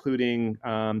ways, including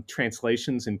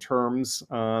translations and terms.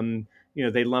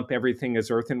 They lump everything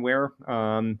as earthenware.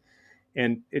 And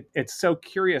it's so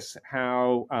curious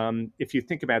how, if you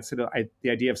think about sort of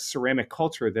the idea of ceramic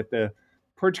culture, that the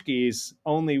Portuguese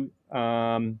only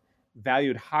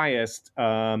valued highest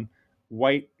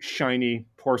white, shiny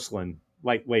porcelain,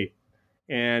 lightweight.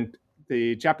 And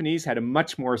the Japanese had a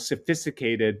much more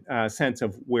sophisticated sense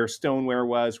of where stoneware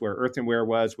was, where earthenware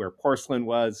was, where porcelain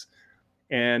was.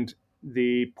 And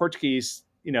the Portuguese,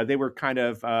 they were kind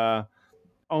of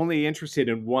only interested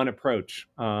in one approach,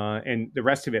 and the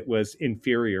rest of it was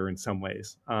inferior in some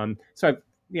ways. So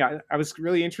I was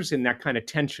really interested in that kind of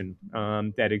tension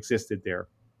that existed there.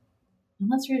 Well,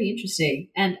 that's really interesting.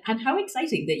 And how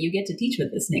exciting that you get to teach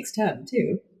with this next term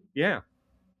too. Yeah.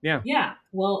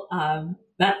 Well,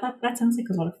 that sounds like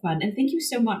a lot of fun. And thank you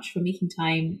so much for making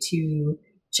time to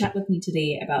chat with me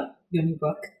today about your new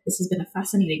book. This has been a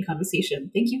fascinating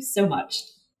conversation. Thank you so much.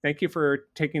 Thank you for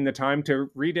taking the time to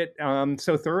read it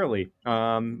so thoroughly.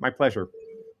 My pleasure.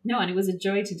 No, and it was a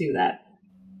joy to do that.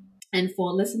 And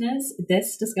for listeners,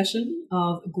 this discussion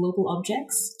of Global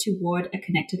Objects Toward a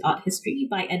Connected Art History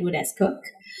by Edward S. Cook,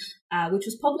 which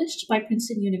was published by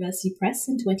Princeton University Press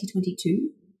in 2022,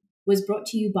 was brought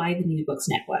to you by the New Books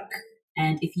Network.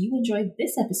 And if you enjoyed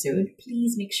this episode,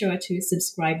 please make sure to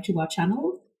subscribe to our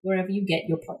channel wherever you get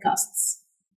your podcasts.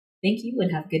 Thank you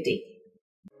and have a good day.